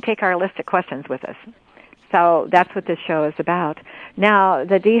we didn't take our list of questions with us. So that's what this show is about. Now,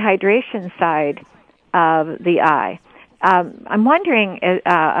 the dehydration side of the eye. I'm wondering,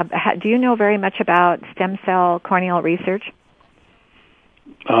 do you know very much about stem cell corneal research?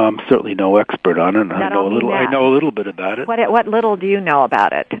 I'm certainly no expert on it. I know a little bit about it. What little do you know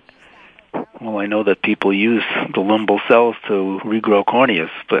about it? Well, I know that people use the limbal cells to regrow corneas,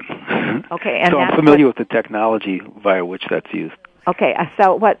 but okay, and so I'm familiar with the technology via which that's used. Okay,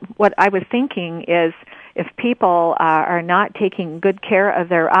 so what I was thinking is if people are not taking good care of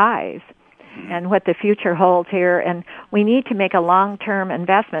their eyes and what the future holds here, and we need to make a long-term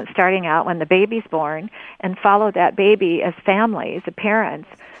investment starting out when the baby's born and follow that baby as families, as parents,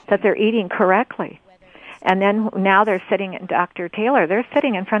 that they're eating correctly. And then now they're sitting, Dr. Taylor, they're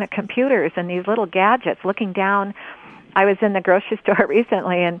sitting in front of computers and these little gadgets looking down. I was in the grocery store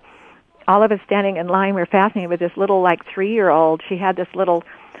recently, and all of us standing in line were fascinated with this little, 3-year-old. She had this little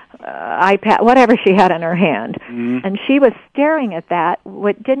iPad, whatever she had in her hand. Mm-hmm. And she was staring at that,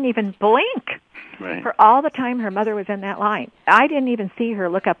 didn't even blink for all the time her mother was in that line. I didn't even see her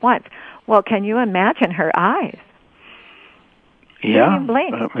look up once. Well, can you imagine her eyes? Yeah,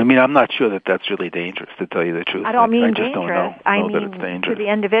 I mean, I'm not sure that that's really dangerous, to tell you the truth. I don't mean I just dangerous. Don't know that it's dangerous. To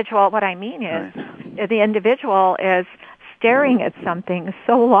the individual, what I mean is the individual is staring at something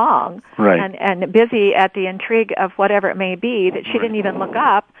so long and busy at the intrigue of whatever it may be that she didn't even look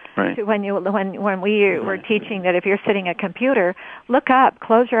up. To when we were teaching that if you're sitting at a computer, look up,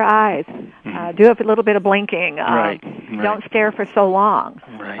 close your eyes, do a little bit of blinking. Don't stare for so long.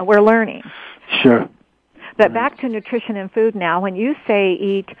 We're learning. Sure. But back to nutrition and food now. When you say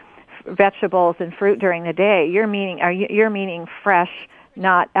eat vegetables and fruit during the day, you're meaning fresh,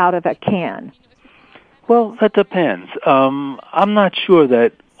 not out of a can. Well, that depends. I'm not sure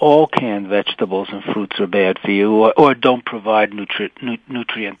that all canned vegetables and fruits are bad for you or don't provide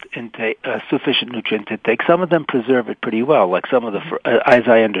nutrient intake, sufficient nutrient intake. Some of them preserve it pretty well, like some of as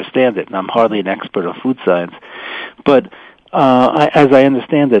I understand it, and I'm hardly an expert on food science, but as I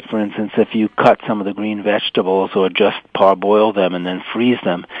understand it, for instance, if you cut some of the green vegetables or just parboil them and then freeze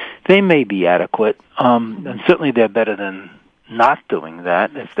them, they may be adequate, and certainly they're better than not doing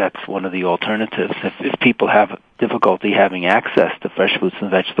that, if that's one of the alternatives. If people have difficulty having access to fresh fruits and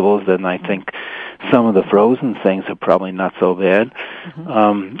vegetables, then I think some of the frozen things are probably not so bad.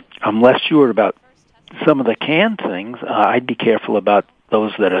 Mm-hmm. I'm less sure about some of the canned things. I'd be careful about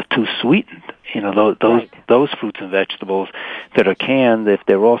those that are too sweetened. Those fruits and vegetables that are canned, if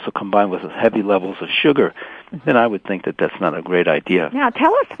they're also combined with heavy levels of sugar, then I would think that that's not a great idea. Now,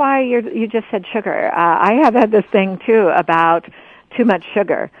 tell us why you just said sugar. I have had this thing, too, about too much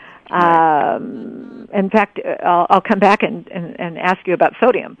sugar. In fact, I'll come back and ask you about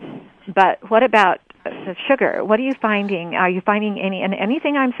sodium. But what about the sugar? What are you finding? Are you finding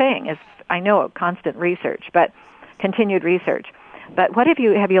anything I'm saying is, I know, constant research, but continued research. But what have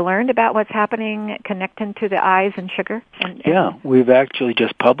you learned about what's happening connecting to the eyes and sugar? Yeah, we've actually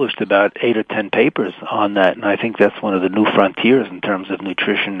just published about 8 or 10 papers on that, and I think that's one of the new frontiers in terms of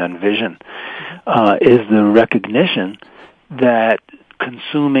nutrition and vision, is the recognition that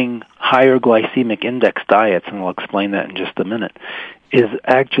consuming higher glycemic index diets, and we'll explain that in just a minute, is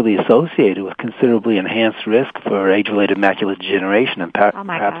actually associated with considerably enhanced risk for age-related macular degeneration and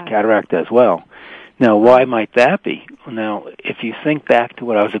perhaps cataract as well. Now, why might that be? Now, if you think back to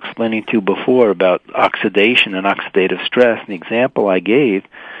what I was explaining to you before about oxidation and oxidative stress, the example I gave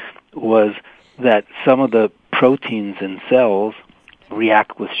was that some of the proteins in cells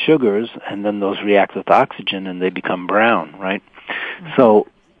react with sugars, and then those react with oxygen, and they become brown, right? Mm-hmm. So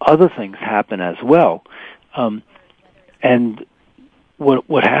other things happen as well. And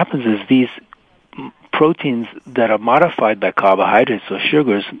what happens is these proteins that are modified by carbohydrates or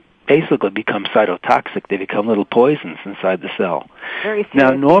sugars basically become cytotoxic. They become little poisons inside the cell. Very serious. Now,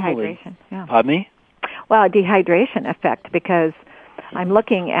 normally, pardon me? Well, a dehydration effect, because I'm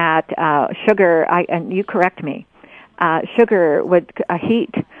looking at sugar, and you correct me, sugar would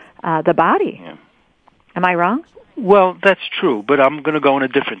heat the body. Yeah. Am I wrong? Well, that's true, but I'm going to go in a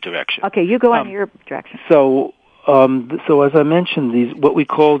different direction. Okay, you go in your direction. So So as I mentioned, these what we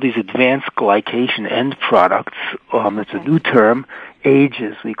call these advanced glycation end products. It's a new term,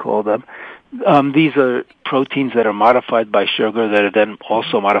 AGEs we call them. These are proteins that are modified by sugar that are then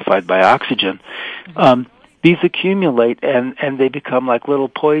also modified by oxygen. These accumulate and they become like little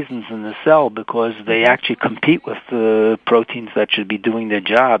poisons in the cell because they actually compete with the proteins that should be doing their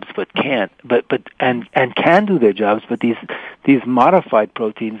jobs but can't, and can do their jobs, but these modified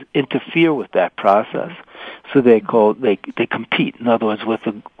proteins interfere with that process. So they compete, in other words, with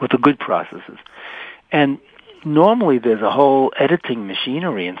the good processes. And normally there's a whole editing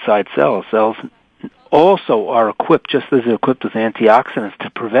machinery inside cells. Cells also are equipped, just as they're equipped with antioxidants to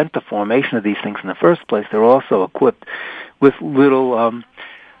prevent the formation of these things in the first place, they're also equipped with little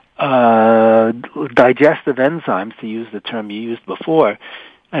digestive enzymes, to use the term you used before.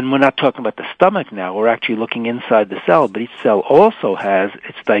 And we're not talking about the stomach now, we're actually looking inside the cell, but each cell also has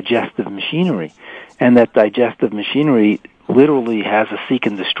its digestive machinery. And that digestive machinery literally has a seek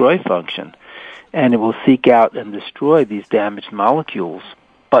and destroy function. And it will seek out and destroy these damaged molecules.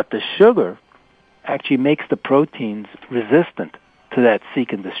 But the sugar actually makes the proteins resistant to that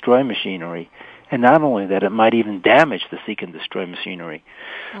seek and destroy machinery. And not only that, it might even damage the seek and destroy machinery.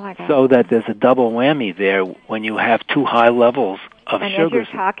 So that there's a double whammy there when you have too high levels of and sugars.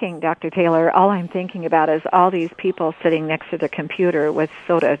 As you're talking, Dr. Taylor, all I'm thinking about is all these people sitting next to the computer with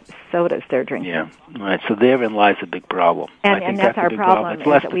sodas they're drinking. Yeah, right. So therein lies a big problem. And, I think that's our problem. It's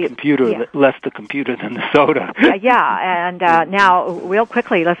less the computer than the soda. And now, real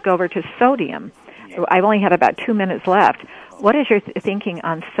quickly, let's go over to sodium. Yeah. I only have about 2 minutes left. What is your thinking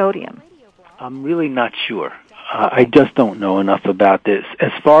on sodium? I'm really not sure. I just don't know enough about this.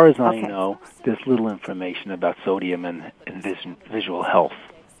 As far as I know, there's little information about sodium and visual health.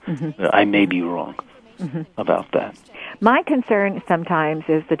 Mm-hmm. I may be wrong about that. My concern sometimes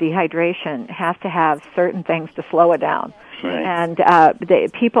is the dehydration has to have certain things to slow it down. Right. And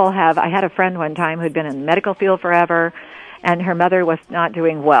I had a friend one time who'd been in the medical field forever, and her mother was not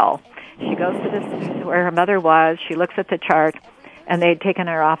doing well. She goes to where her mother was, she looks at the chart, and they'd taken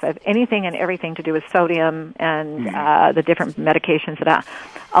her off of anything and everything to do with sodium and the different medications.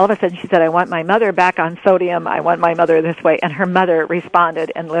 All of a sudden she said, I want my mother back on sodium, I want my mother this way. And her mother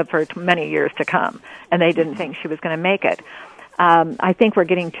responded and lived for many years to come. And they didn't think she was going to make it. I think we're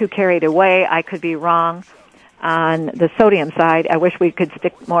getting too carried away. I could be wrong on the sodium side. I wish we could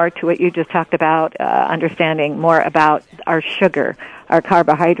stick more to what you just talked about, understanding more about our sugar, our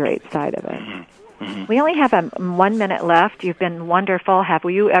carbohydrate side of it. Mm-hmm. We only have 1 minute left. You've been wonderful. Have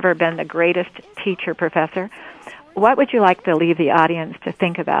you ever been the greatest teacher, professor? What would you like to leave the audience to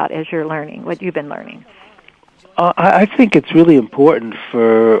think about as you're learning, what you've been learning? I think it's really important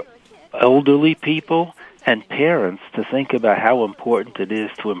for elderly people and parents to think about how important it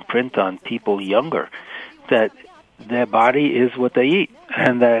is to imprint on people younger that their body is what they eat,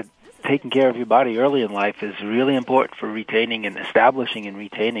 and that taking care of your body early in life is really important for retaining and establishing and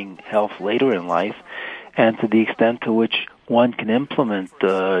retaining health later in life, and to the extent to which one can implement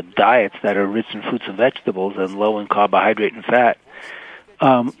diets that are rich in fruits and vegetables and low in carbohydrate and fat.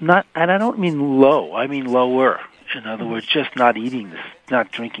 And I don't mean low, I mean lower. In other words, just not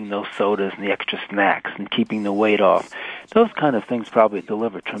drinking those sodas and the extra snacks and keeping the weight off. Those kind of things probably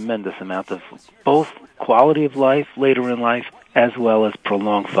deliver tremendous amount of both quality of life later in life as well as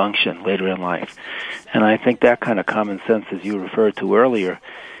prolonged function later in life. And I think that kind of common sense, as you referred to earlier,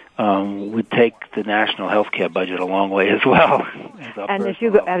 would take the national health care budget a long way as well. And as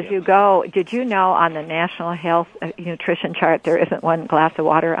you go, did you know on the National Health Nutrition chart there isn't one glass of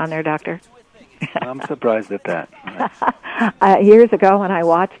water on there, Doctor? I'm surprised at that. Years ago when I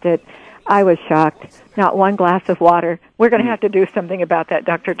watched it, I was shocked. Not one glass of water. We're going to have to do something about that,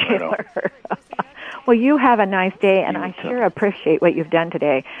 Dr. Taylor. Well, you have a nice day, and I sure appreciate what you've done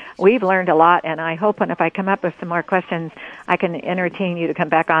today. We've learned a lot, and I hope if I come up with some more questions, I can entertain you to come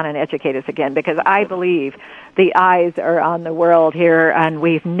back on and educate us again, because I believe the eyes are on the world here, and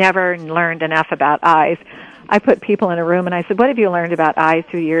we've never learned enough about eyes. I put people in a room and I said, what have you learned about eyes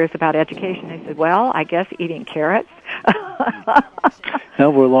through years about education? They said, well, I guess eating carrots. No,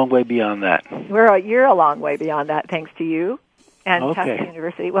 we're a long way beyond that. You're a long way beyond that, thanks to you and Tufts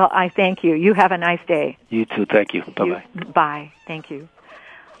University. Well, I thank you. You have a nice day. You too. Thank you. Bye-bye. Bye. Thank you.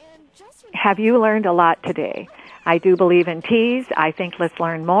 Have you learned a lot today? I do believe in teas. I think let's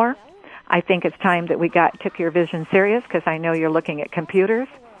learn more. I think it's time that we took your vision serious, because I know you're looking at computers.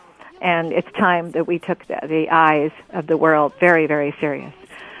 And it's time that we took the eyes of the world very, very serious.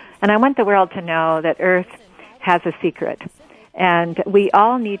 And I want the world to know that Earth has a secret. And we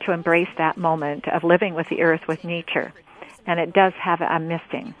all need to embrace that moment of living with the Earth, with nature. and it does have a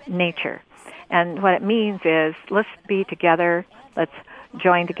missing nature. And what it means is, let's be together, let's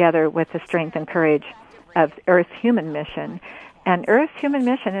join together with the strength and courage of Earth's Human Mission. And Earth's Human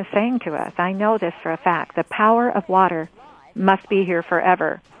Mission is saying to us, I know this for a fact, the power of water must be here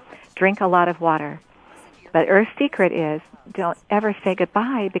forever. Drink a lot of water. But Earth's secret is, don't ever say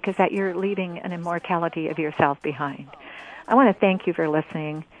goodbye, because that you're leaving an immortality of yourself behind. I want to thank you for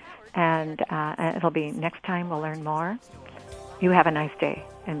listening, and it'll be next time we'll learn more. You have a nice day,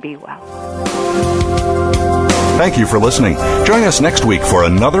 and be well. Thank you for listening. Join us next week for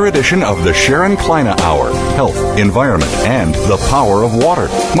another edition of the Sharon Kleine Hour, Health, Environment, and the Power of Water.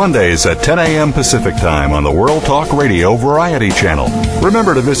 Mondays at 10 a.m. Pacific Time on the World Talk Radio Variety Channel.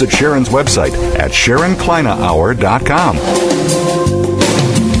 Remember to visit Sharon's website at SharonKleineHour.com.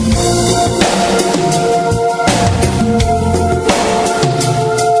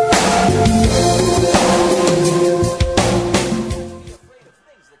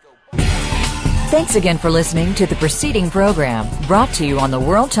 Thanks again for listening to the preceding program brought to you on the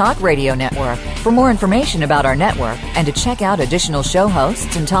World Talk Radio Network. For more information about our network and to check out additional show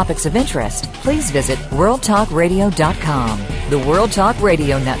hosts and topics of interest, please visit worldtalkradio.com. The World Talk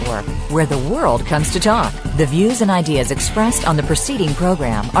Radio Network, where the world comes to talk. The views and ideas expressed on the preceding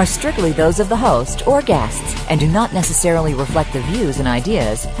program are strictly those of the host or guests and do not necessarily reflect the views and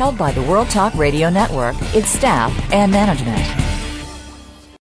ideas held by the World Talk Radio Network, its staff, and management.